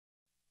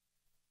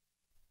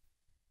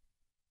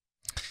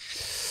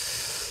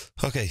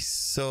Okay,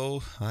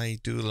 so I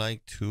do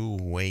like to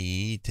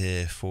wait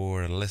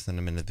for less than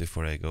a minute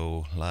before I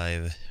go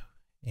live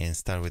and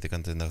start with the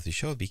content of the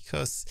show,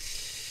 because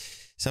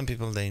some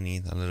people, they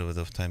need a little bit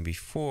of time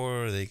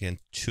before they can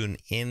tune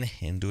in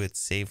and do it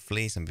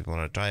safely. Some people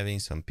are driving,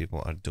 some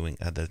people are doing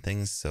other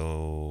things,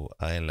 so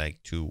I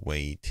like to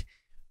wait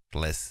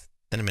less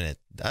than a minute.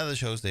 The other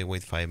shows, they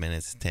wait 5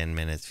 minutes, 10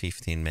 minutes,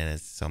 15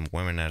 minutes. Some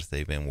webinars,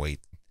 they even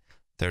wait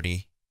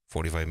 30,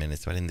 45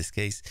 minutes. But in this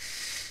case,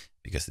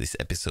 because these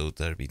episodes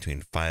are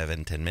between 5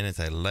 and 10 minutes,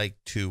 I like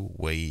to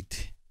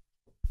wait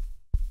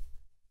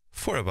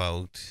for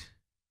about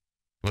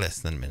less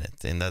than a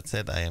minute. And that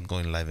said, I am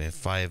going live in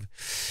 5,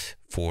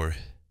 4,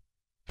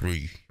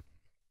 3,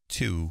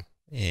 2,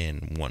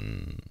 and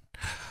 1.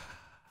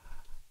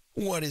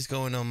 What is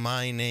going on?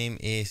 My name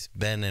is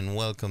Ben, and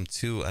welcome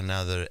to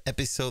another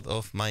episode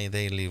of my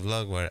daily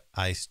vlog, where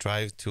I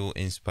strive to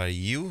inspire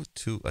you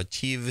to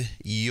achieve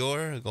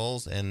your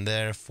goals and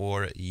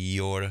therefore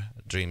your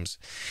dreams.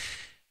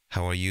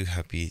 How are you?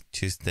 Happy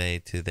Tuesday.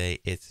 Today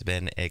it's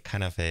been a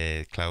kind of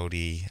a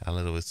cloudy, a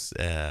little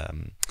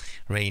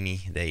rainy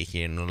day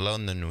here in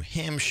London, New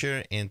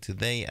Hampshire, and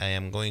today I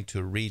am going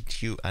to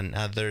read you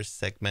another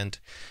segment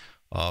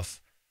of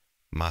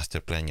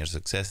Masterplan Your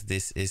Success.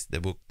 This is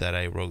the book that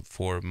I wrote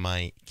for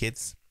my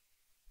kids,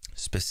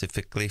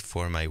 specifically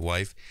for my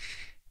wife,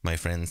 my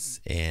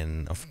friends,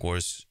 and of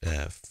course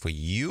for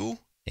you.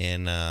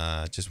 And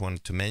just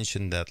wanted to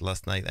mention that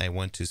last night I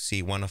went to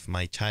see one of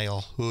my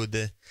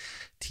childhood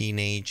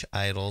teenage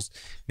idols,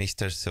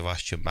 Mr.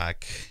 Sebastian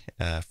Bach,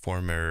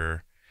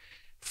 former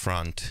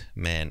front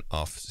man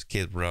of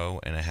Skid Row,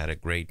 and I had a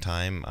great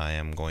time. I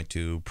am going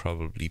to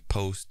probably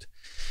post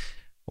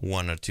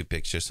 1 or 2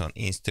 pictures on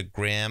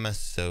Instagram,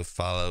 so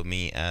follow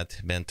me at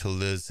Ben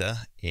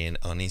Tolosa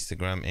on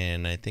Instagram,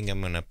 and I think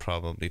I'm gonna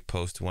probably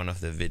post one of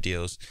the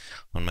videos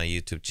on my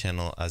YouTube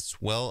channel as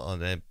well,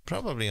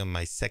 probably on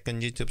my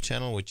second YouTube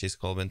channel, which is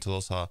called Ben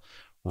Tolosa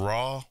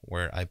Raw,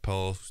 where I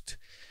post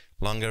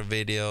longer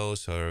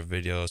videos or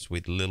videos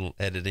with little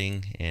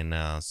editing, and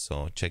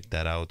so check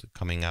that out,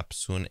 coming up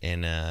soon.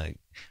 And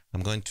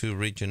I'm going to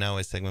read you now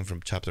a segment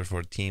from chapter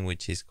 14,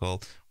 which is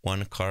called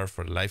One Car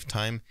for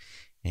Lifetime.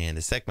 And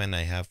the segment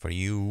I have for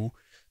you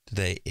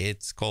today,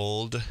 it's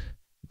called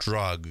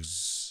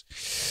Drugs.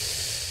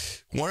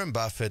 Warren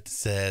Buffett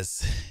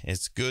says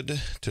it's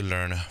good to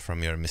learn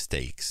from your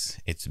mistakes.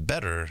 It's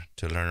better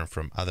to learn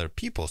from other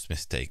people's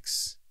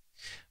mistakes.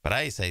 But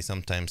I say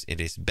sometimes it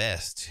is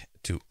best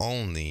to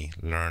only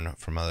learn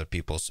from other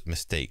people's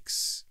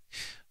mistakes.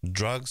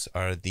 Drugs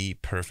are the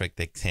perfect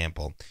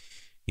example.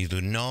 You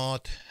do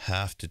not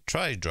have to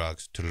try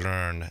drugs to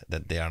learn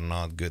that they are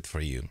not good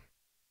for you.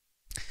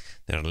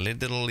 There are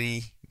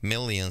literally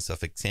millions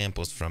of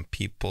examples from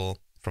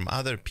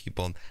other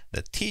people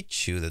that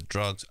teach you that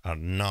drugs are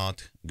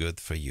not good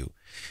for you.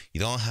 You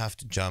don't have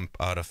to jump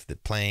out of the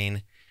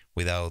plane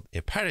without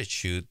a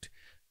parachute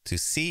to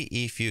see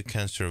if you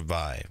can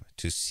survive,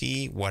 to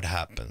see what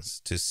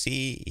happens, to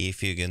see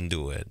if you can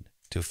do it,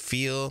 to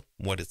feel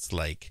what it's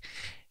like,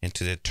 and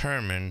to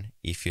determine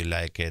if you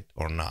like it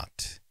or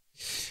not.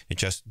 You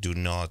just do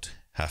not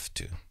have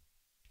to.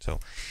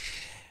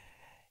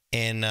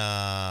 And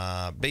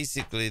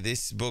basically,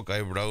 this book,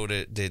 I wrote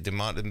it,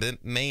 the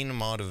main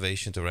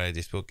motivation to write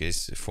this book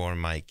is for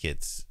my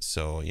kids.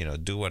 So,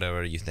 do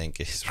whatever you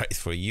think is right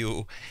for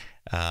you.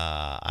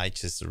 I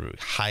just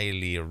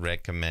highly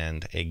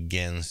recommend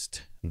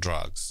against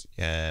drugs.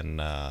 And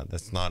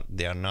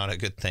they are not a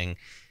good thing.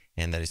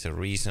 And there is a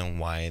reason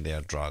why they are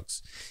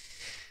drugs.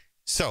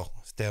 So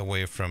stay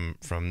away from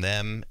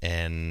them.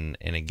 And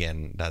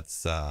again,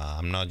 that's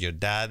I'm not your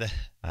dad.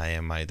 I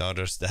am my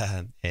daughter's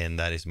dad, and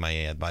that is my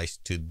advice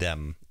to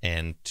them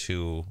and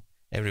to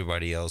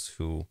everybody else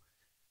who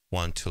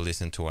want to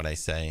listen to what I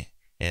say.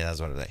 And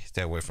that's what I say.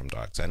 Stay away from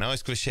drugs. I know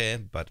it's cliche,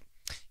 but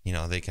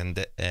they can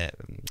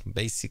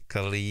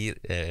basically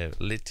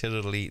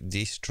literally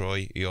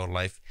destroy your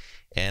life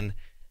and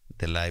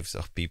the lives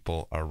of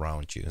people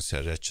around you.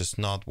 So that's just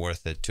not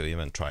worth it to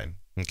even try.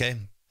 Okay.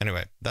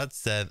 Anyway, that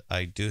said,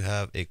 I do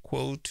have a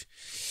quote.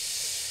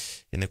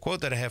 And the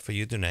quote that I have for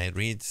you tonight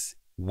reads,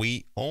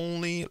 "We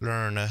only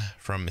learn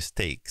from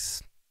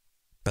mistakes,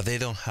 but they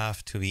don't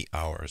have to be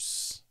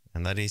ours."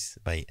 And that is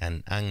by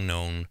an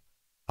unknown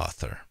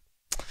author.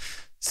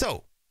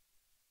 So,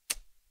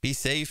 be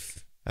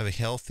safe, have a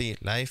healthy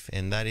life,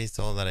 and that is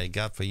all that I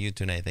got for you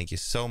tonight. Thank you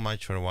so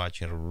much for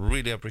watching. I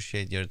really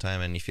appreciate your time,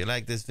 and if you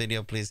like this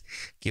video, please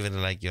give it a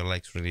like. Your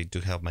likes really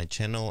do help my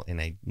channel, and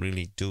I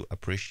really do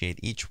appreciate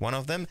each one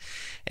of them.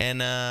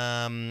 And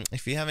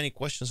if you have any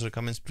questions or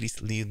comments, please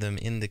leave them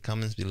in the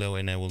comments below,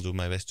 and I will do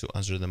my best to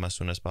answer them as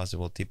soon as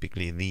possible,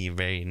 typically the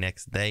very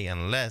next day,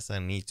 unless I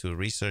need to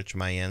research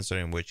my answer,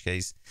 in which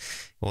case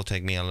it will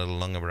take me a little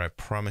longer, but I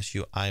promise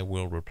you I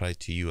will reply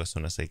to you as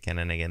soon as I can.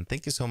 And again,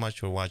 thank you so much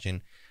for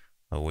watching.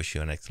 I wish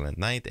you an excellent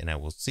night, and I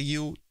will see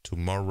you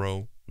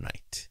tomorrow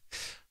night.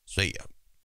 See ya.